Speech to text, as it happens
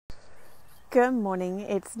Good morning,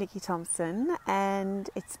 it's Nikki Thompson, and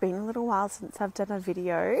it's been a little while since I've done a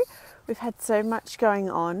video. We've had so much going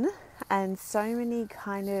on and so many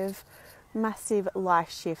kind of massive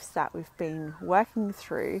life shifts that we've been working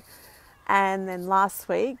through. And then last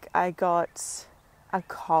week I got a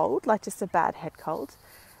cold, like just a bad head cold,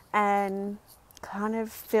 and kind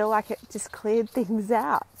of feel like it just cleared things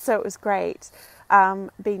out. So it was great.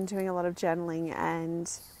 Been doing a lot of journaling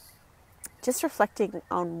and just reflecting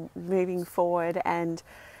on moving forward, and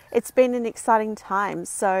it's been an exciting time.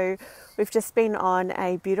 So we've just been on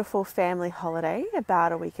a beautiful family holiday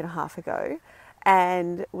about a week and a half ago,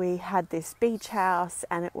 and we had this beach house,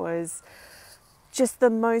 and it was just the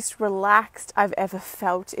most relaxed I've ever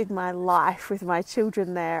felt in my life, with my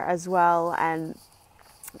children there as well. And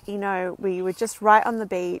you know, we were just right on the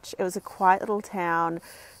beach. It was a quiet little town.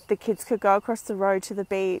 The kids could go across the road to the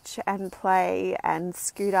beach and play and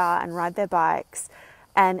scooter and ride their bikes.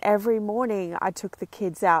 And every morning I took the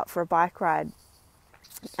kids out for a bike ride.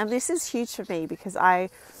 And this is huge for me because I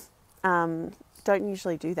don't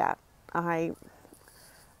usually do that. I'm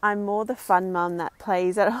more the fun mum that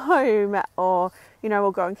plays at home, or, you know,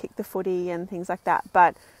 we'll go and kick the footy and things like that.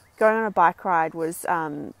 But going on a bike ride was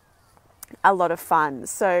a lot of fun.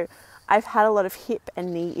 So I've had a lot of hip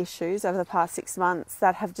and knee issues over the past 6 months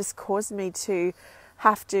that have just caused me to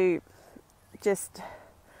have to just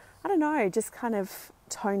kind of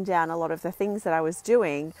tone down a lot of the things that I was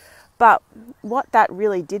doing. But what that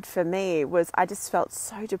really did for me was I just felt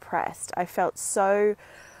so depressed. I felt so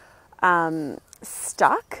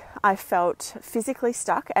stuck. I felt physically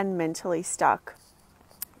stuck and mentally stuck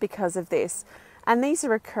because of this. And these are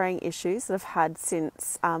recurring issues that I've had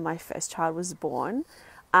since my first child was born.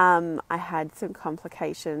 I had some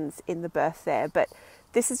complications in the birth there, but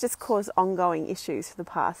this has just caused ongoing issues for the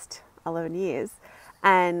past 11 years.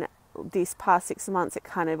 And these past 6 months, it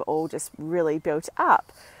kind of all just really built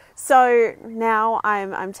up. So now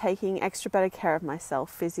I'm taking extra better care of myself,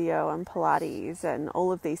 physio and Pilates and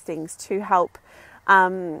all of these things to help,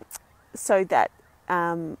 so that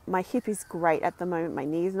my hip is great at the moment. My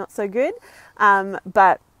knee is not so good,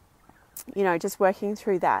 but you know, just working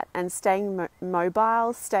through that and staying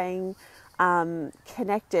mobile, staying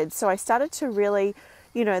connected. So I started to really,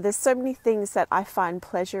 you know, there's so many things that I find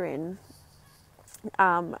pleasure in.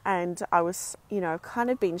 And I was, you know,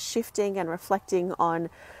 kind of been shifting and reflecting on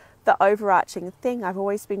the overarching thing. I've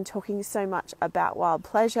always been talking so much about wild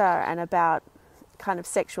pleasure and about kind of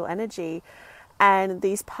sexual energy. And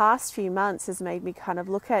these past few months has made me kind of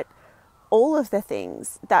look at all of the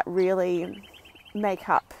things that really make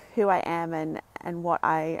up who I am and what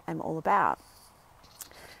I am all about.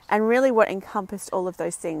 And really what encompassed all of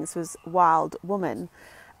those things was wild woman.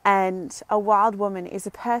 And a wild woman is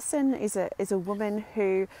a person, is a woman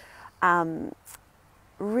who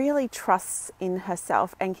really trusts in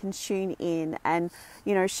herself and can tune in. And,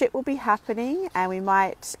 you know, shit will be happening and we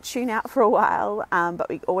might tune out for a while, but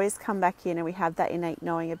we always come back in and we have that innate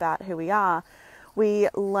knowing about who we are. We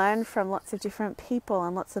learn from lots of different people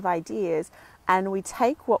and lots of ideas, and we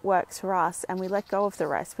take what works for us and we let go of the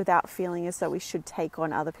rest without feeling as though we should take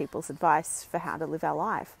on other people's advice for how to live our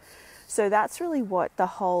life. So that's really what the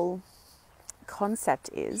whole concept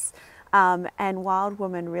is. And Wild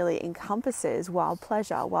Woman really encompasses wild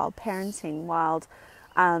pleasure, wild parenting, wild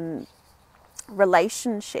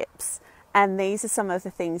relationships. And these are some of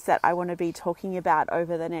the things that I want to be talking about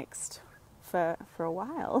over the next for a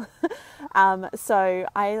while. So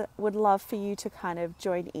I would love for you to kind of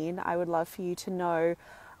join in. I would love for you to know,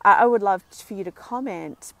 I would love for you to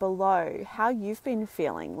comment below how you've been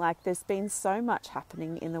feeling. Like, there's been so much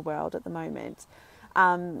happening in the world at the moment.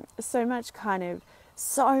 So much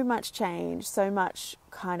change, so much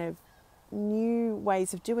kind of new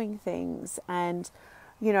ways of doing things. And,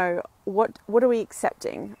 you know, what are we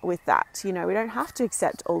accepting with that? You know, we don't have to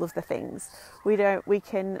accept all of the things. We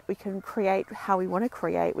can create how we want to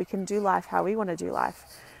create. We can do life how we want to do life.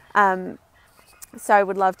 So I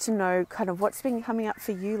would love to know kind of what's been coming up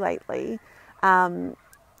for you lately. And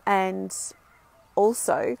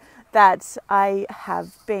also that I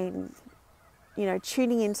have been, you know,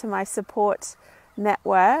 tuning into my support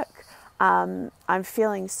network. I'm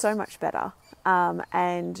feeling so much better.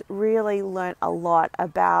 And really learnt a lot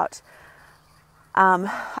about,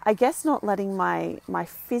 I guess, not letting my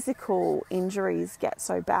physical injuries get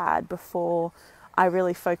so bad before I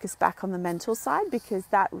really focus back on the mental side, because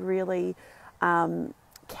that really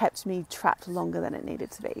kept me trapped longer than it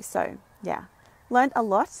needed to be. So yeah, learned a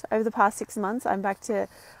lot over the past 6 months. I'm back to,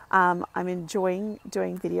 I'm enjoying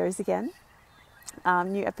doing videos again.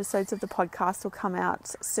 New episodes of the podcast will come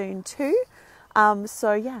out soon too.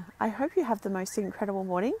 So yeah, I hope you have the most incredible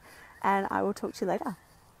morning, and I will talk to you later.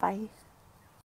 Bye.